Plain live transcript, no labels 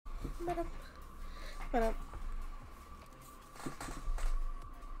Ba-dum. Ba-dum.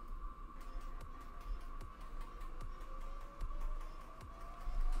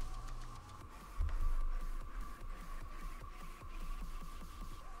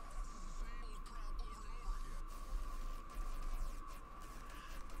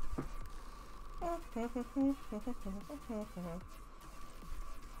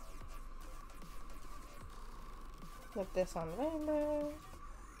 Put this on random.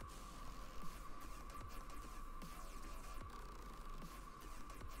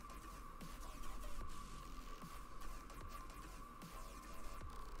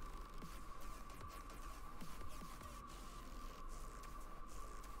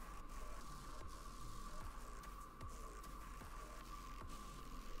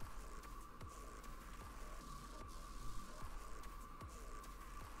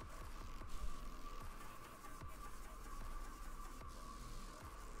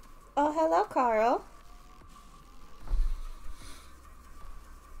 Oh, hello, Carl.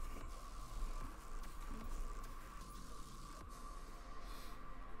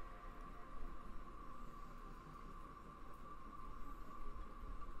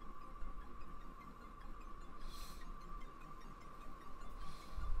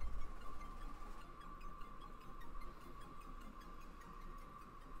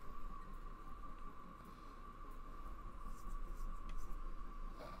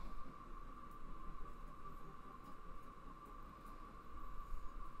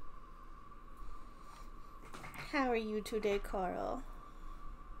 How are you today, Carl?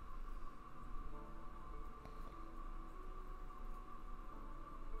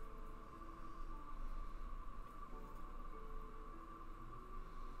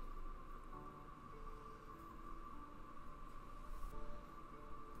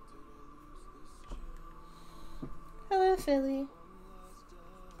 Hello, Philly.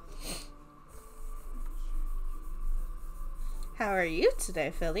 How are you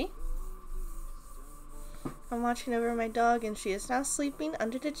today, Philly? I'm watching over my dog and she is now sleeping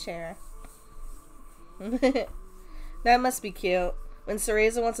under the chair. That must be cute. When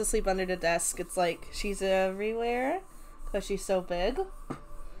Cereza wants to sleep under the desk, it's like she's everywhere because she's so big.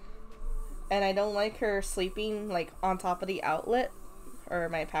 And I don't like her sleeping like on top of the outlet or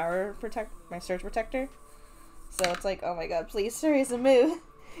my my surge protector. So it's like, oh my god, please, Cereza, move.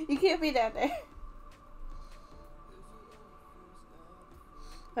 You can't be down there.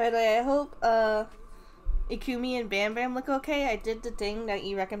 By the way, I hope Ikumi and Bam Bam look okay. I did the thing that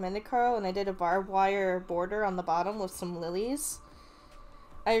you recommended, Carl, and I did a barbed wire border on the bottom with some lilies.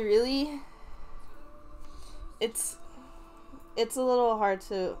 It's a little hard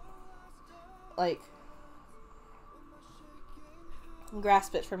to, like,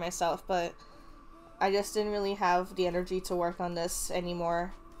 grasp it for myself, but I just didn't really have the energy to work on this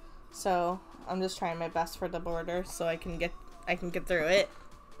anymore. So I'm just trying my best for the border so I can get through it.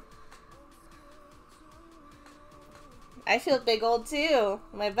 I feel big old too.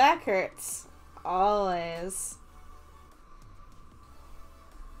 My back hurts. Always.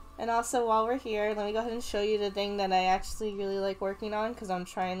 And also, while we're here, let me go ahead and show you the thing that I actually really like working on, because I'm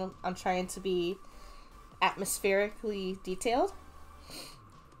trying to be atmospherically detailed.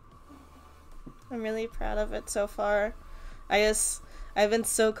 I'm really proud of it so far. I've been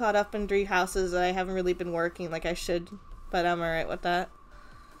so caught up in 3 houses that I haven't really been working like I should, but I'm alright with that.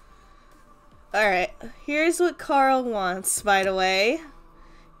 Alright, here's what Carl wants, by the way.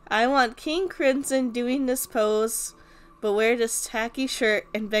 I want King Crimson doing this pose, but wear this tacky shirt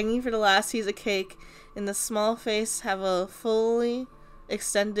and begging for the last piece of cake, and the small face have a fully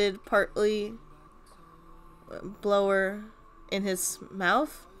extended partly blower in his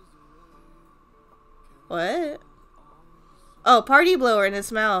mouth. What? Oh, party blower in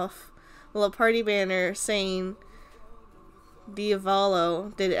his mouth. Well, a party banner saying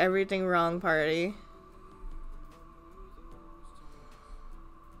Diavolo did everything wrong party.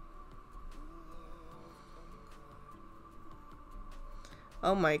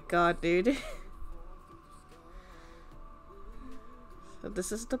 Oh my god, dude. So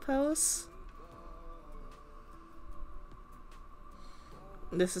this is the pose.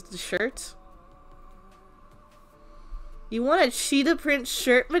 This is the shirt. You want a cheetah print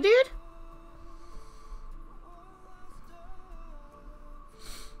shirt, my dude?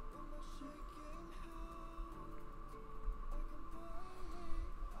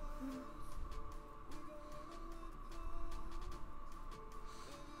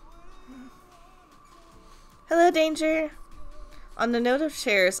 Hello, Danger. On the note of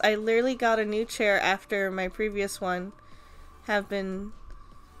chairs, I literally got a new chair after my previous one have been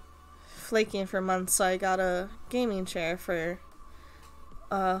flaking for months, so I got a gaming chair for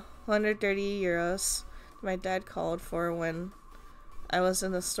 130 euros. My dad called for when I was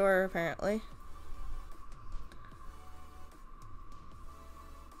in the store, apparently.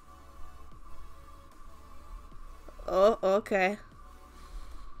 Oh, okay.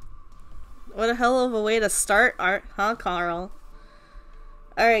 What a hell of a way to start art, huh, Carl?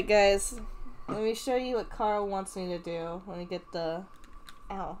 Alright, guys. Let me show you what Carl wants me to do. Let me get the...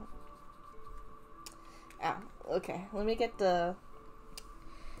 Ow. Ow. Okay, let me get the...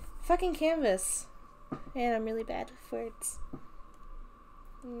 fucking canvas. Man, I'm really bad with words.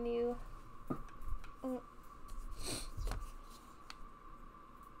 New. Oh.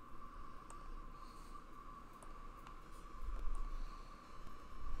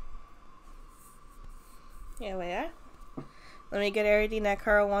 Yeah, we are. Let me get everything that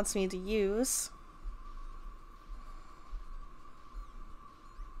Carl wants me to use.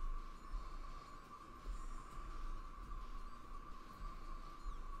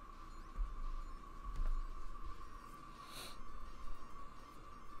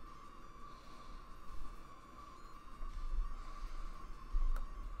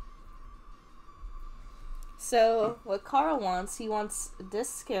 So, what Carl wants, he wants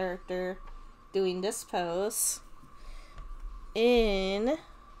this character doing this pose in...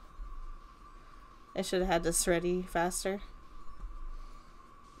 I should have had this ready faster.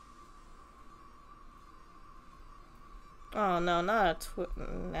 Oh no, not a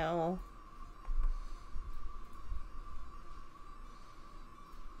no.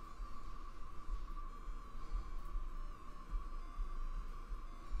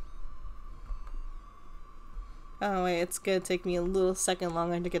 Oh wait, it's gonna take me a little second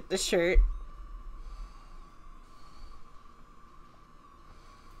longer to get the shirt.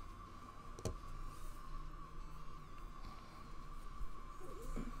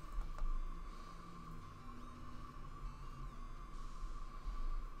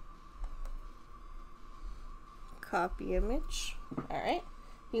 Copy image. Alright.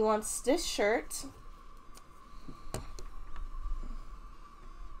 He wants this shirt.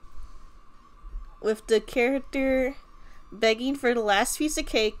 With the character begging for the last piece of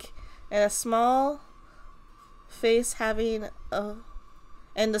cake and a small face having a...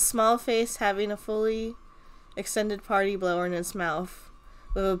 and the small face having a fully extended party blower in its mouth.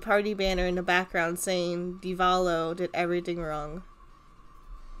 With a party banner in the background saying Divalo did everything wrong.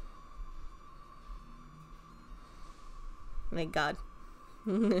 My god.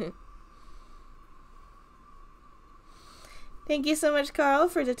 Thank you so much, Carl,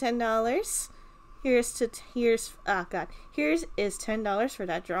 for the $10. Here's is $10 for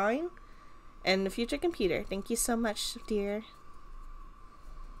that drawing and the future computer. Thank you so much, dear.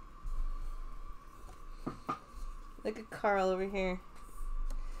 Look at Carl over here.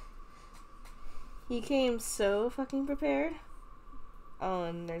 He came so fucking prepared. Oh,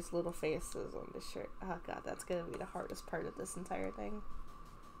 and there's little faces on this shirt. Oh god, that's gonna be the hardest part of this entire thing.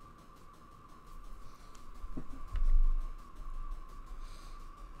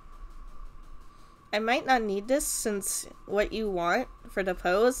 I might not need this since what you want for the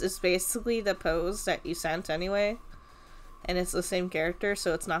pose is basically the pose that you sent anyway. And it's the same character,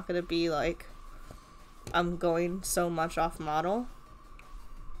 so it's not gonna be like I'm going so much off model.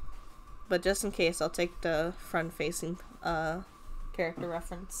 But just in case, I'll take the front facing character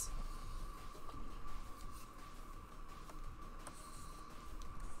reference.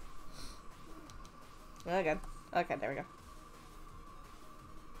 Okay. Okay, there we go.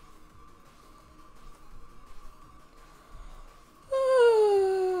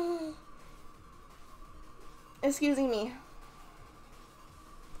 Excusing me.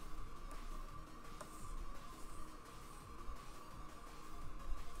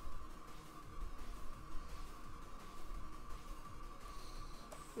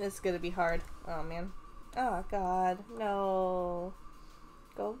 It's gonna be hard. Oh man. Oh god. No.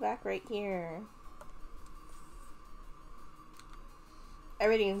 Go back right here.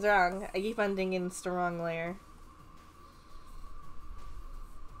 Everything's wrong. I keep on thinking it's the wrong layer.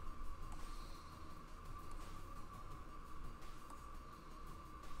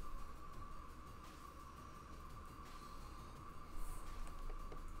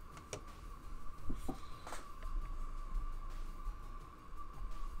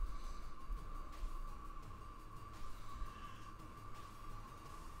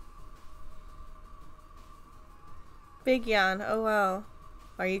 Big yawn. Oh wow.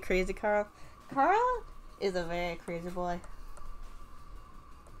 Are you crazy, Carl? Carl is a very crazy boy.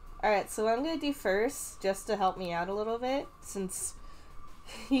 Alright, so what I'm gonna do first, just to help me out a little bit, since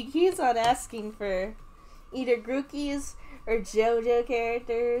he keeps on asking for either Grookey's or JoJo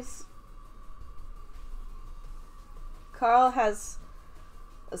characters. Carl has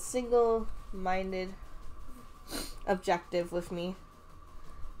a single-minded objective with me.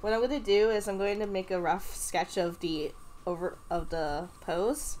 What I'm going to do is I'm going to make a rough sketch of the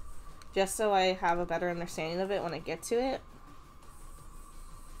pose, just so I have a better understanding of it when I get to it.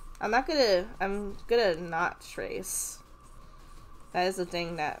 I'm gonna not trace. That is the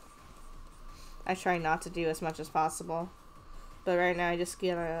thing that I try not to do as much as possible. But right now I just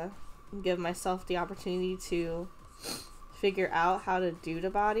gotta give myself the opportunity to figure out how to do the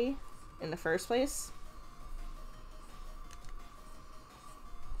body in the first place.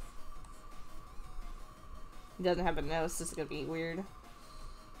 He doesn't have a nose, this is gonna be weird.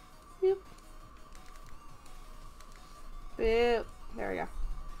 Boop. Boop. There we go.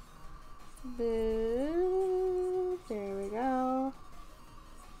 Boop. There we go.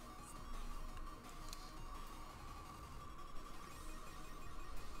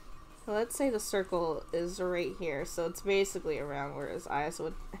 So let's say the circle is right here, so it's basically around where his eyes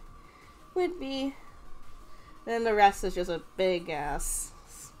would be. Then the rest is just a big ass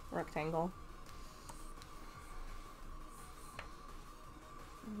rectangle.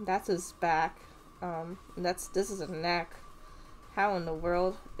 That's his back. This is a neck. How in the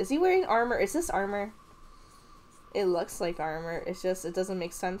world is he wearing armor? Is this armor? It looks like armor. It's just it doesn't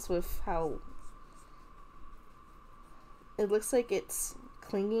make sense with how it looks like it's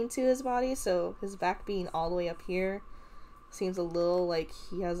clinging to his body. So his back being all the way up here seems a little like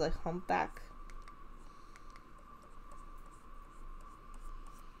he has a humpback.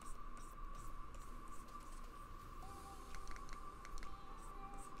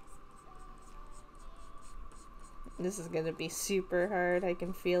 This is gonna be super hard. I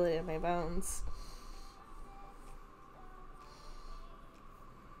can feel it in my bones.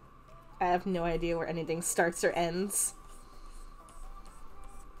 I have no idea where anything starts or ends.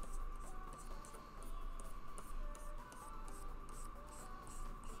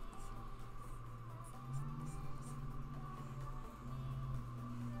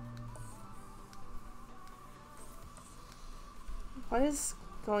 What is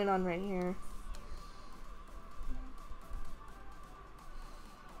going on right here?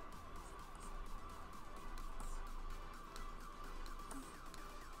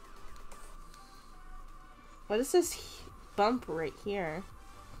 What is this bump right here?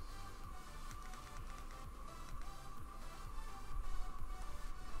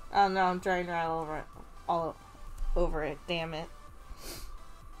 Oh no, I'm trying to ride all over it, damn it.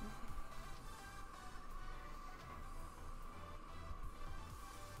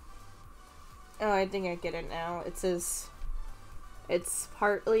 Oh, I think I get it now. It says it's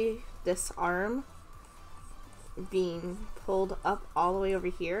partly this arm being pulled up all the way over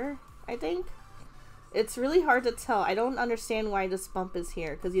here, I think. It's really hard to tell. I don't understand why this bump is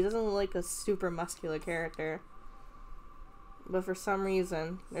here, because he doesn't look like a super muscular character. But for some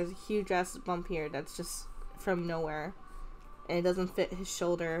reason, there's a huge ass bump here that's just from nowhere. And it doesn't fit his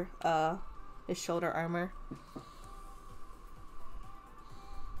shoulder armor.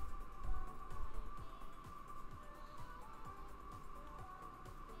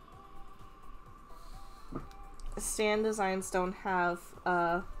 Stand designs don't have,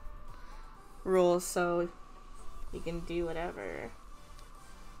 rules, so you can do whatever.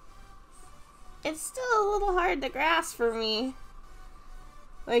 It's still a little hard to grasp for me.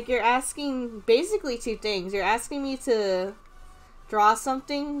 Like, you're asking basically two things. You're asking me to draw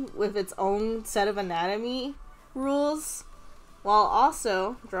something with its own set of anatomy rules while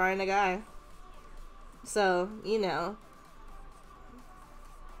also drawing a guy. So, you know,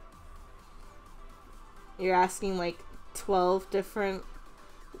 you're asking like 12 different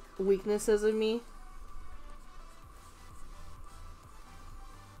weaknesses of me.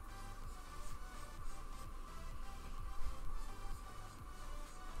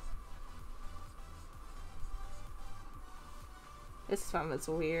 This one is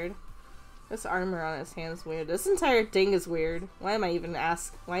weird. This armor on his hand is weird. This entire thing is weird. Why am I even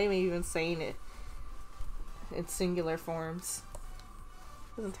saying it in singular forms?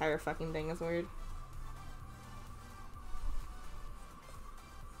 This entire fucking thing is weird.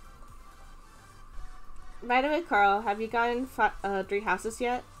 By the way, Carl, have you gotten 3 houses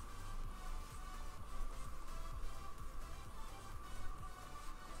yet?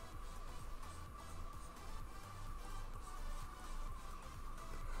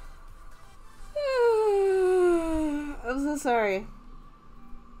 I'm so sorry.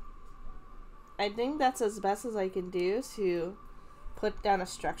 I think that's as best as I can do to put down a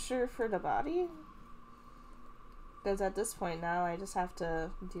structure for the body. Because at this point now, I just have to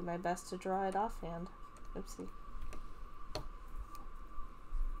do my best to draw it offhand. Oopsie.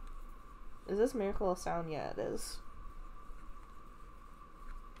 Is this Miracle of Sound? Yeah, it is.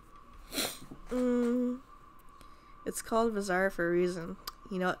 It's called Bizarre for a reason.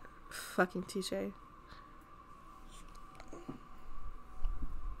 You know what? Fucking touche.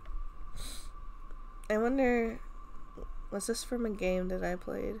 I wonder, was this from a game that I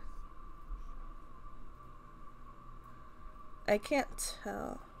played? I can't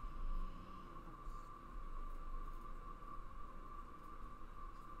tell.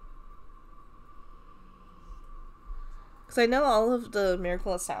 Because I know all of the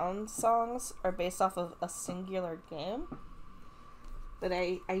Miracle of Sound songs are based off of a singular game. But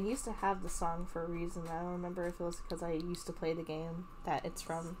I used to have the song for a reason. I don't remember if it was because I used to play the game that it's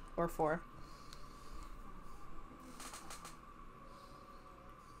from or for.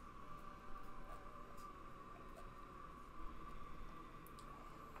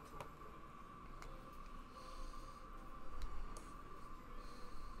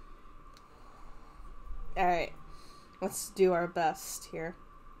 Alright. Let's do our best here.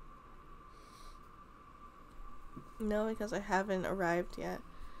 No, because I haven't arrived yet.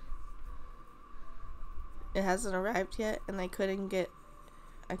 It hasn't arrived yet, and I couldn't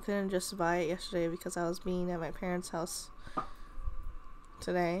just buy it yesterday because I was being at my parents' house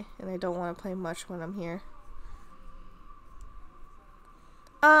today, and I don't want to play much when I'm here.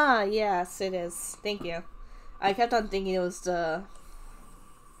 Ah, yes, it is. Thank you. I kept on thinking it was the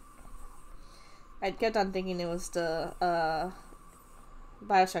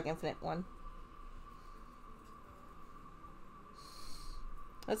BioShock Infinite one.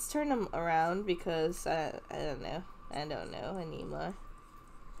 Let's turn them around because I don't know. I don't know anymore.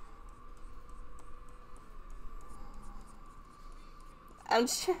 Oh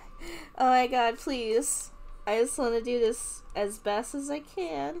my god, please. I just want to do this as best as I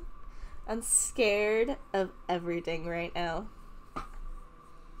can. I'm scared of everything right now.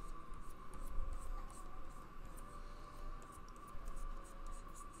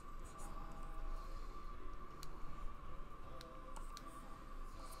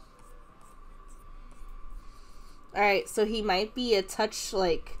 Alright, so he might be a touch,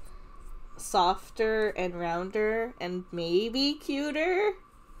 like, softer and rounder and maybe cuter.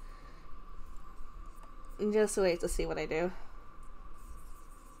 Just wait to see what I do.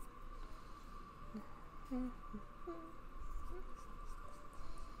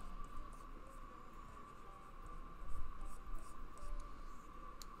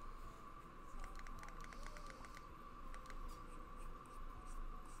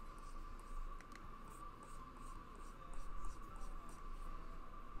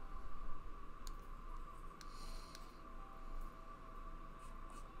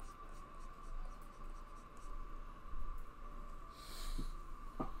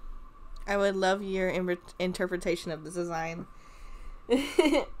 I would love your interpretation of the design.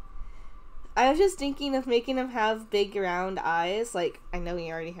 I was just thinking of making him have big round eyes. Like, I know he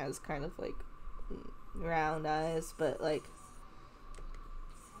already has kind of like round eyes, but like,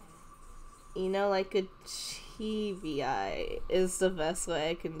 you know, like a chibi eye is the best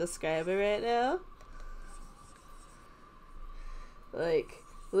way I can describe it right now. Like,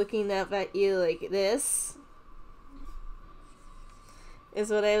 looking up at you like this is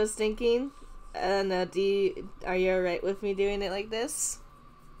what I was thinking. I don't know, are you alright with me doing it like this?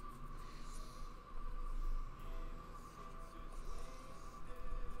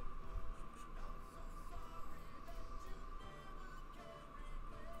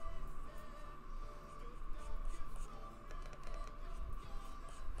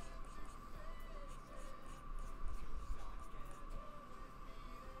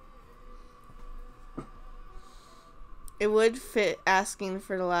 It would fit asking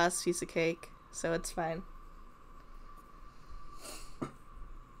for the last piece of cake, so it's fine.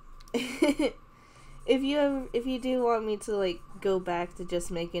 If you do want me to like go back to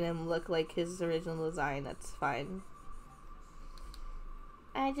just making him look like his original design, that's fine.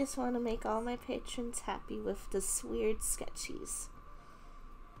 I just want to make all my patrons happy with this weird sketchies.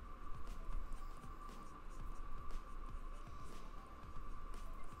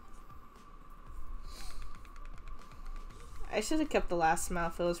 I should have kept the last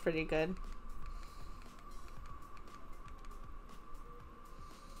mouth. It was pretty good.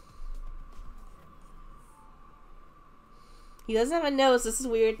 He doesn't have a nose. This is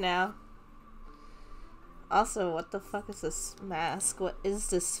weird now. Also, what the fuck is this mask? What is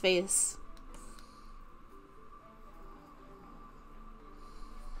this face?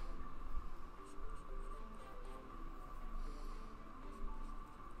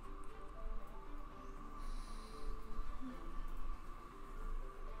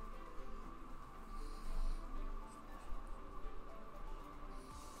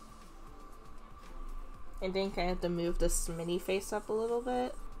 I think I have to move this mini face up a little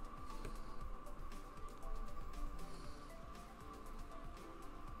bit.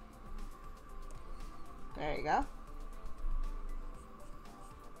 you go.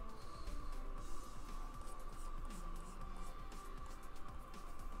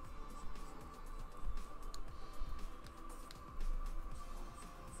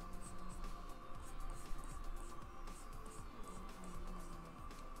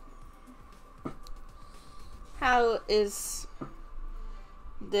 How is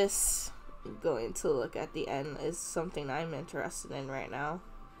this going to look at the end is something I'm interested in right now.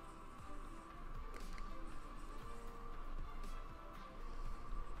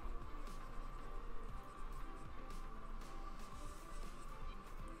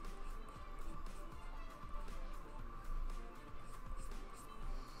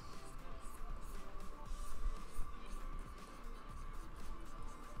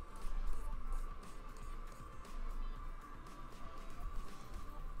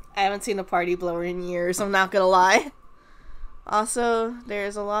 I haven't seen a party blower in years, I'm not gonna lie. Also,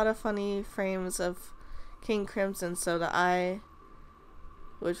 there's a lot of funny frames of King Crimson, so that I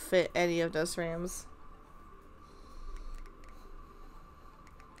would fit any of those frames.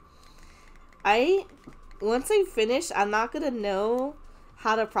 Once I finish, I'm not gonna know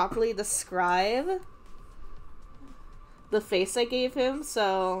how to properly describe the face I gave him,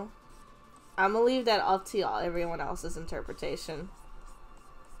 so I'm gonna leave that up to everyone else's interpretation.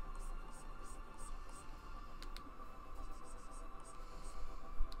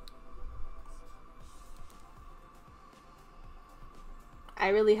 I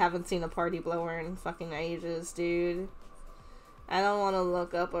really haven't seen a party blower in fucking ages, dude. I don't want to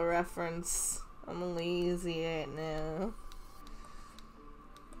look up a reference. I'm lazy right now.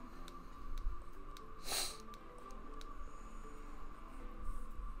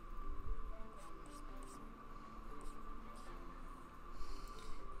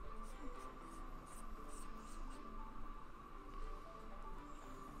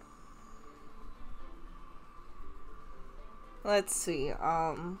 Let's see,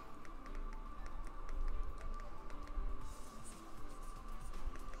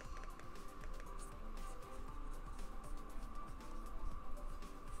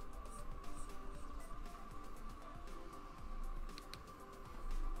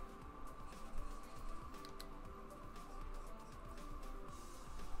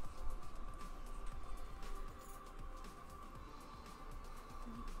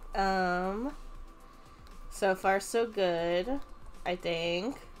 so far so good, I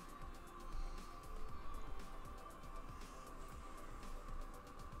think.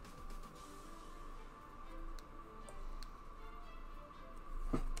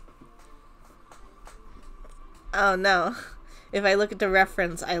 Oh no. If I look at the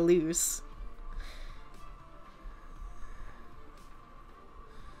reference, I lose.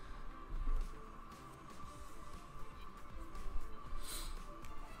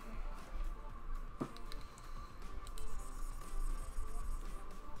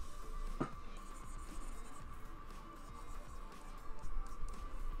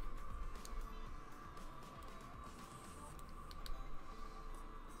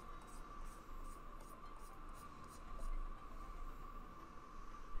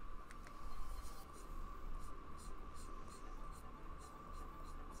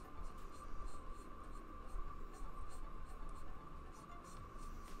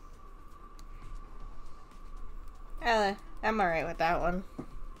 I'm alright with that one.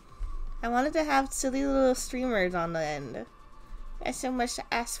 I wanted to have silly little streamers on the end. That's so much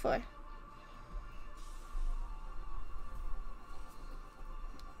to ask for.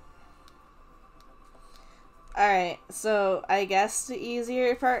 Alright, so I guess the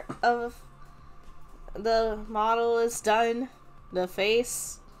easier part of the model is done. The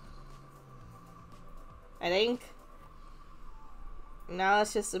face. I think. Now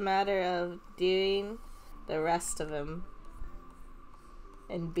it's just a matter of doing the rest of him.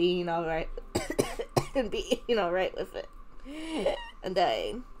 And being alright. And being alright with it. And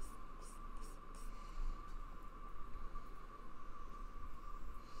dying.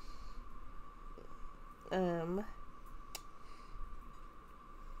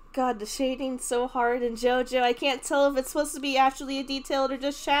 God, the shading's so hard in JoJo. I can't tell if it's supposed to be actually detailed or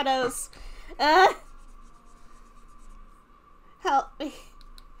just shadows. Help me.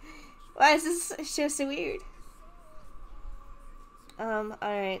 Why is this show so weird?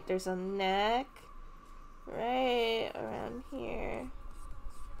 Alright, there's a neck right around here.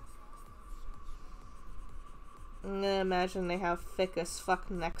 I'm gonna imagine they have thick as fuck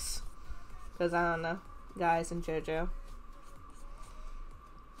necks. Because I don't know. Guys in JoJo.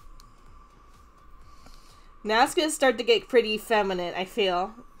 Now it's gonna start to get pretty feminine, I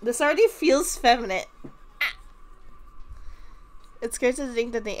feel. This already feels feminine. Ah. It's great to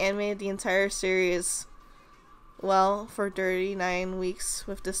think that they animated the entire series well for 39 weeks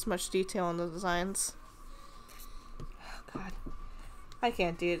with this much detail in the designs. Oh god. I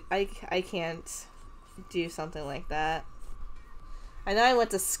can't do it. I can't do something like that. I know I went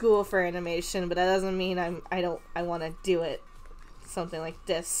to school for animation, but that doesn't mean I want to do it. Something like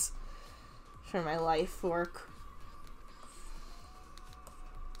this for my life work.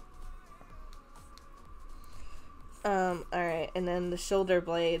 Alright, and then the shoulder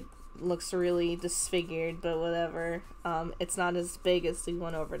blade looks really disfigured, but whatever. It's not as big as the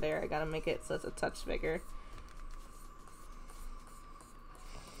one over there. I gotta make it so it's a touch bigger.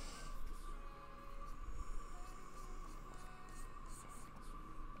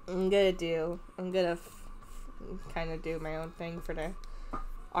 I'm gonna kind of do my own thing for the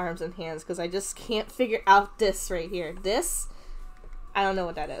arms and hands, because I just can't figure out this right here. This, I don't know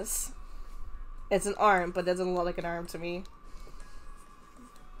what that is. It's an arm, but it doesn't look like an arm to me.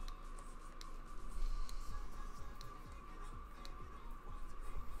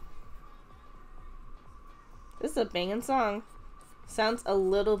 This is a banging song. Sounds a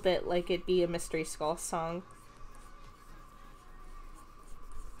little bit like it'd be a Mystery Skull song.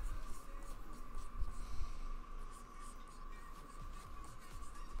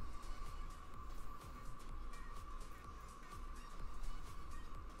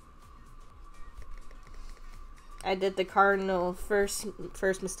 I did the cardinal first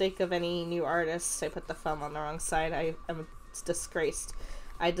mistake of any new artist. I put the thumb on the wrong side. I'm disgraced.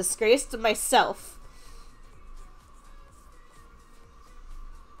 I disgraced myself.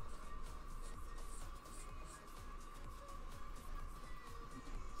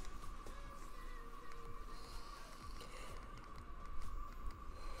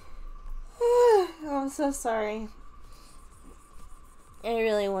 I'm so sorry. I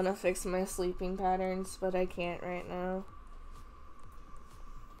really want to fix my sleeping patterns, but I can't right now.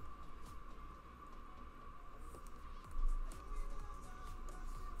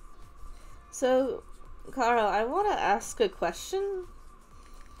 So, Carl, I want to ask a question.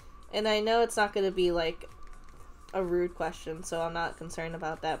 And I know it's not going to be like a rude question, so I'm not concerned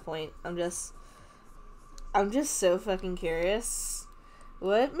about that point. I'm just so fucking curious.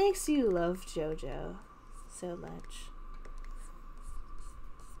 What makes you love JoJo so much?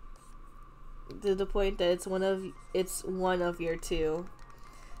 To the point that it's one of your two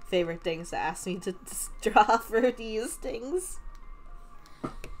favorite things to ask me to draw for these things.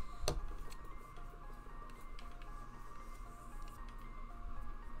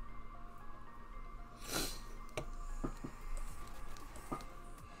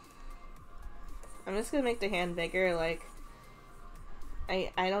 I'm just gonna make the hand bigger. Like,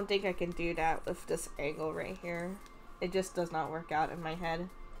 I don't think I can do that with this angle right here. It just does not work out in my head.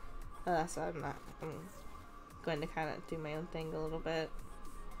 So I'm going to kind of do my own thing a little bit.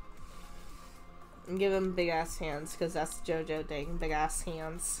 And give him big ass hands, because that's the JoJo thing. Big ass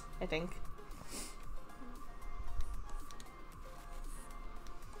hands, I think.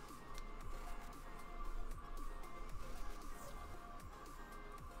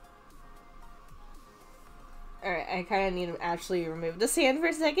 Alright, I kind of need to actually remove this hand for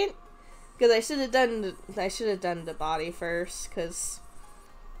a second. Because I should have done the body first, because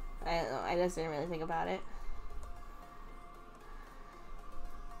I don't know, I just didn't really think about it.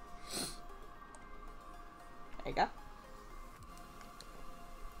 There you go.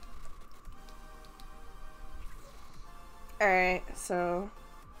 Alright, so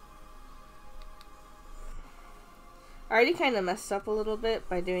I already kind of messed up a little bit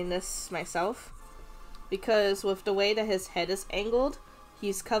by doing this myself. Because with the way that his head is angled,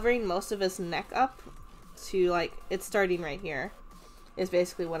 he's covering most of his neck up to, like, it's starting right here. Is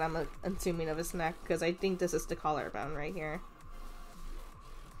basically what I'm assuming of his neck, because I think this is the collarbone right here.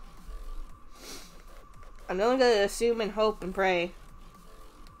 I'm only going to assume and hope and pray.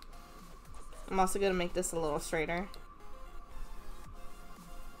 I'm also going to make this a little straighter.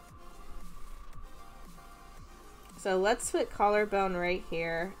 So let's put collarbone right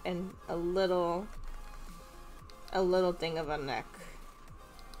here and a little thing of a neck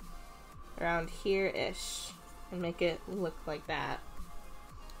around here-ish and make it look like that.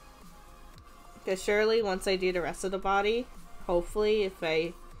 Because surely once I do the rest of the body, hopefully if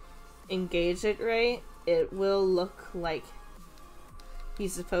I engage it right, it will look like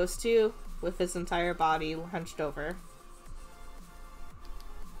he's supposed to, with his entire body hunched over.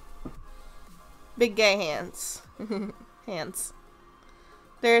 Big gay hands. Hands.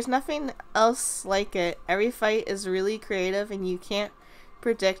 There's nothing else like it. Every fight is really creative and you can't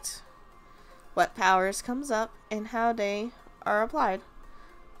predict what powers comes up and how they are applied.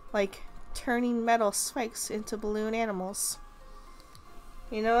 Like turning metal spikes into balloon animals.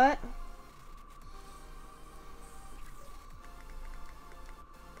 You know what?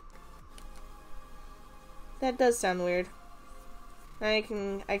 That does sound weird. I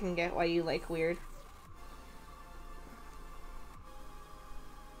can get why you like weird.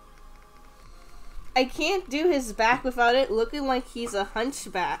 I can't do his back without it looking like he's a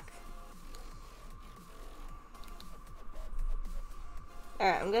hunchback.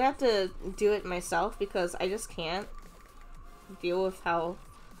 Alright, I'm gonna have to do it myself because I just can't deal with how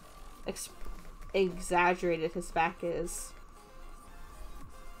exaggerated his back is.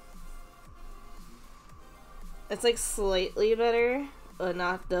 It's like slightly better, but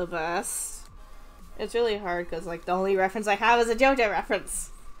not the best. It's really hard because like the only reference I have is a JoJo reference.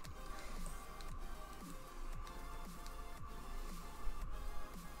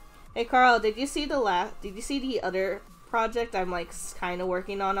 Hey Carl, did you see the other project I'm like kind of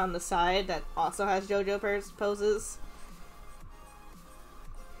working on the side that also has JoJo poses?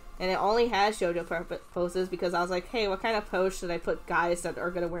 And it only has JoJo poses because I was like, hey, what kind of pose should I put guys that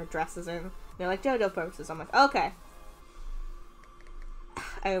are gonna wear dresses in? And they're like, JoJo poses. I'm like, okay.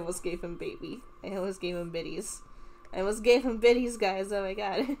 I almost gave him baby. I almost gave him biddies. I almost gave him biddies, guys. Oh my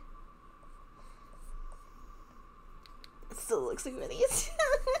god. Still looks like biddies.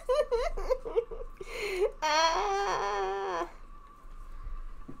 Ah.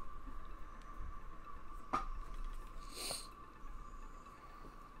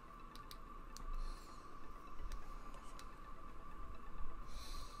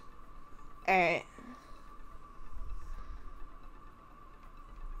 Alright.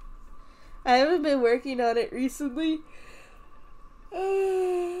 I haven't been working on it recently.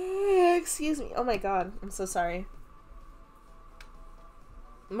 Excuse me. Oh my god. I'm so sorry.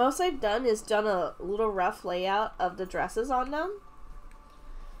 Most I've done is done a little rough layout of the dresses on them.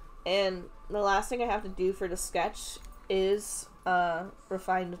 And the last thing I have to do for the sketch is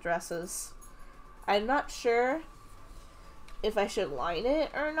refine the dresses. I'm not sure if I should line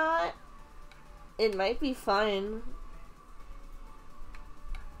it or not. It might be fun.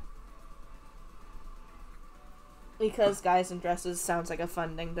 Because guys in dresses sounds like a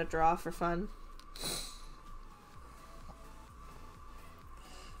fun thing to draw for fun.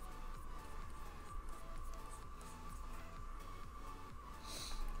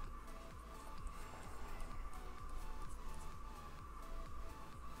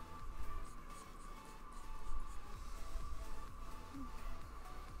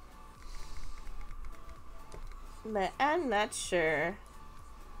 But I'm not sure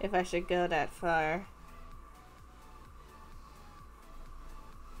if I should go that far.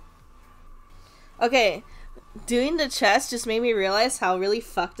 Okay, doing the chest just made me realize how really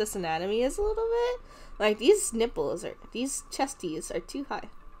fucked this anatomy is a little bit. Like, these chesties are too high.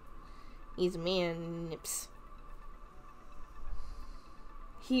 These man nips.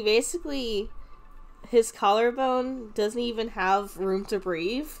 He basically, his collarbone doesn't even have room to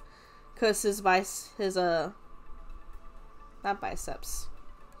breathe. Because not biceps.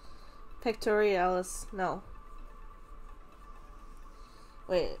 Pectoralis, no.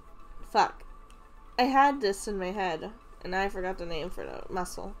 Wait, fuck. I had this in my head, and I forgot the name for the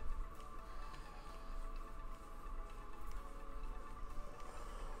muscle.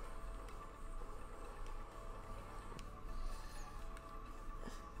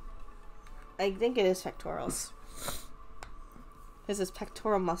 I think it is pectorals. Because his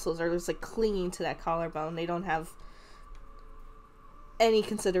pectoral muscles are just like clinging to that collarbone. They don't have any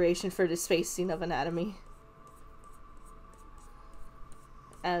consideration for the spacing of anatomy.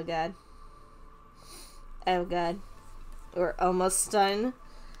 Oh god. Oh god. We're almost done,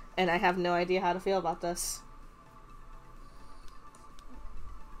 and I have no idea how to feel about this.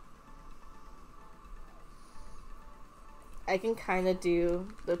 I can kind of do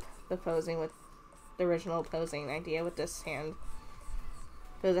the posing with the original posing idea with this hand.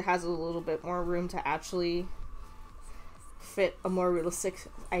 Because it has a little bit more room to actually fit a more realistic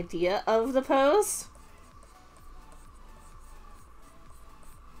idea of the pose.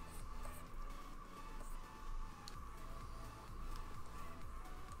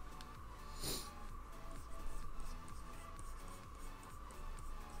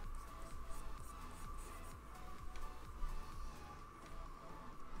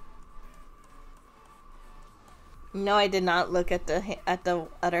 No, I did not look at the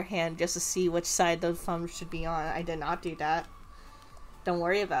other hand just to see which side the thumb should be on. I did not do that. Don't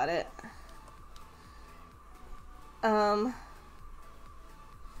worry about it. I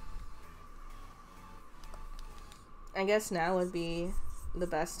guess now would be the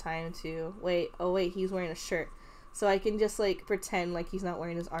best time to wait. Oh wait, he's wearing a shirt, so I can just like pretend like he's not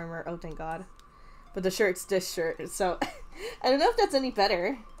wearing his armor. Oh thank God. But the shirt's this shirt, so I don't know if that's any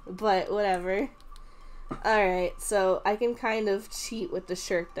better, but whatever. Alright, so I can kind of cheat with the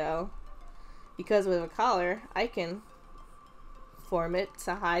shirt though, Because with a collar, I can form it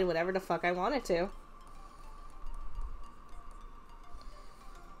to hide whatever the fuck I want it to.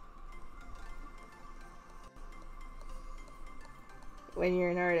 When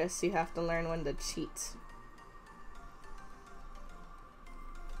you're an artist, you have to learn when to cheat.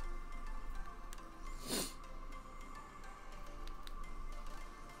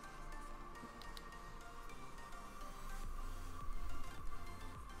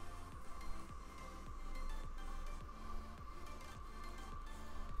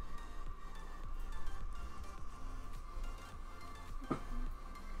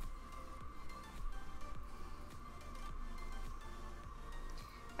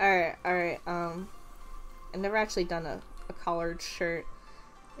 Alright, I've never actually done a collared shirt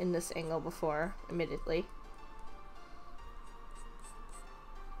in this angle before, admittedly.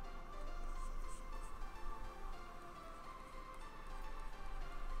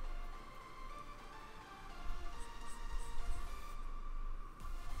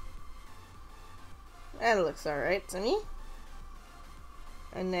 That looks alright to me.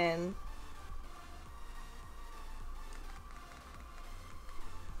 And then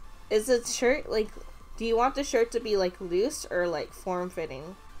is the shirt like, do you want the shirt to be like loose or like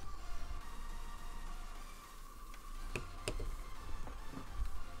form-fitting?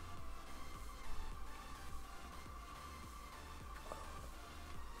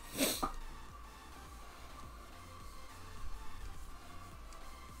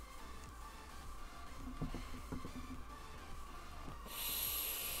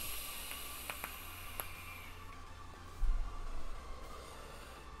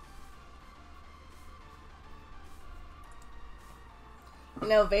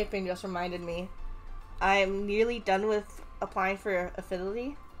 No, vaping just reminded me. I'm nearly done with applying for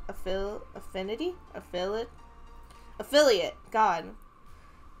affiliate. God.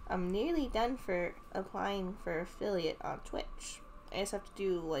 I'm nearly done for applying for affiliate on Twitch. I just have to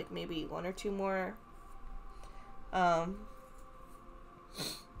do like maybe 1 or 2 more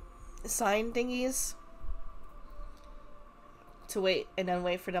sign thingies to wait, and then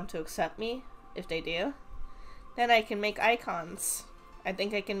wait for them to accept me. If they do, then I can make icons. I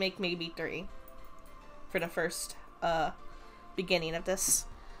think I can make maybe 3 for the first beginning of this.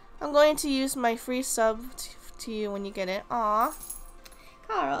 I'm going to use my free sub to you when you get it. Aw,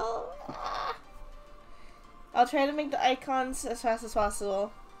 Carl. I'll try to make the icons as fast as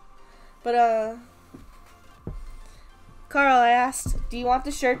possible. But Carl, I asked, do you want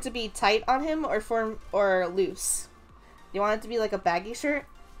the shirt to be tight on him or loose? Do you want it to be like a baggy shirt?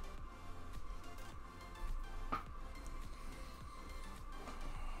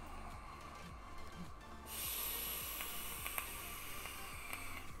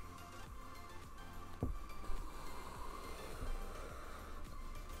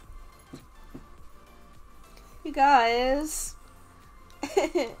 You guys.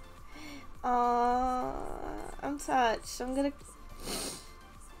 I'm touched. I'm gonna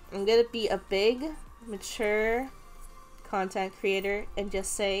be a big, mature content creator and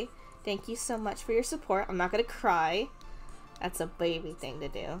just say thank you so much for your support. I'm not gonna cry. That's a baby thing to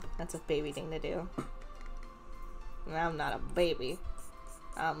do. That's a baby thing to do. And I'm not a baby.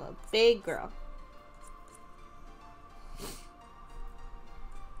 I'm a big girl.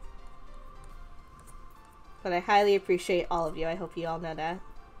 But I highly appreciate all of you. I hope you all know that.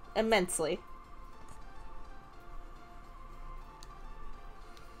 Immensely.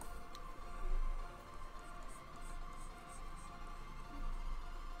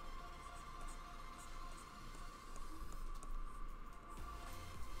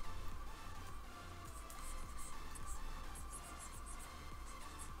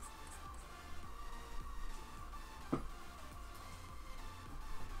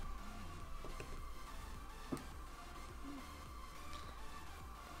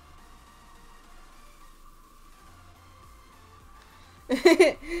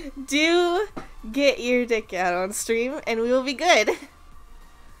 Do get your dick out on stream and we will be good.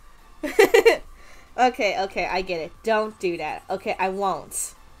 Okay, I get it. Don't do that. Okay, I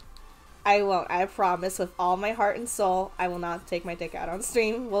won't. I promise with all my heart and soul, I will not take my dick out on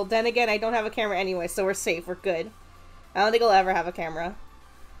stream. Well, then again, I don't have a camera anyway, so we're safe. We're good. I don't think I'll ever have a camera.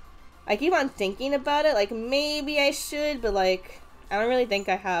 I keep on thinking about it, like, maybe I should, but, like, I don't really think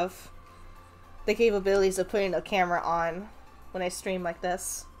I have the capabilities of putting a camera on when I stream like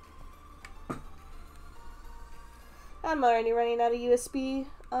this. I'm already running out of USB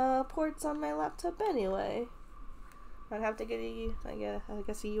ports on my laptop anyway. I'd have to get I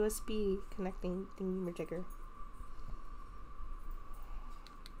guess a USB connecting thingy-majigger.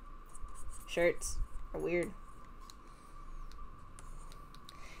 Shirts are weird.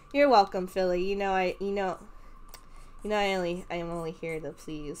 You're welcome, Philly. I am only here to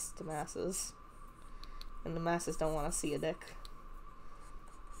please the masses. And the masses don't want to see a dick.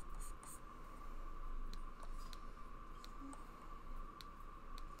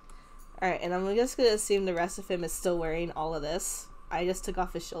 Alright, and I'm just gonna assume the rest of him is still wearing all of this. I just took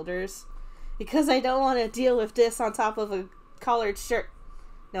off his shoulders. Because I don't want to deal with this on top of a collared shirt.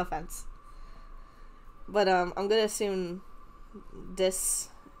 No offense. But, I'm gonna assume this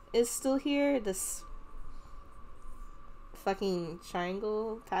is still here. This fucking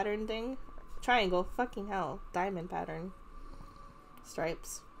triangle pattern thing. Triangle, fucking hell. Diamond pattern.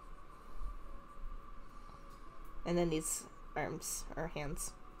 Stripes. And then these arms, or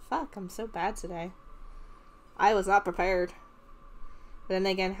hands. Fuck, I'm so bad today. I was not prepared. But then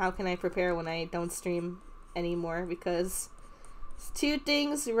again, how can I prepare when I don't stream anymore? Because two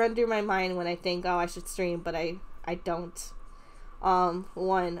things run through my mind when I think, oh, I should stream, but I don't.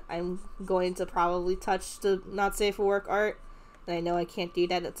 One, I'm going to probably touch the not safe for work art. And I know I can't do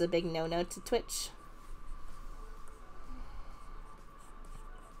that. It's a big no-no to Twitch.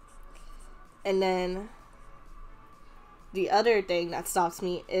 And then the other thing that stops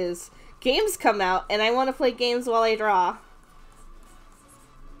me is games come out and I want to play games while I draw.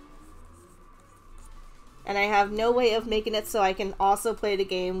 And I have no way of making it so I can also play the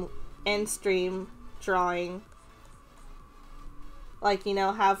game and stream drawing. Like, you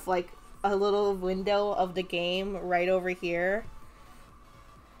know, have like a little window of the game right over here.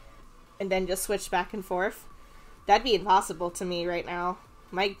 And then just switch back and forth. That'd be impossible to me right now.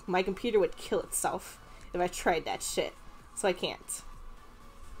 My computer would kill itself if I tried that shit. So I can't.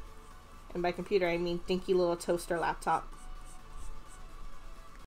 And by computer, I mean dinky little toaster laptop.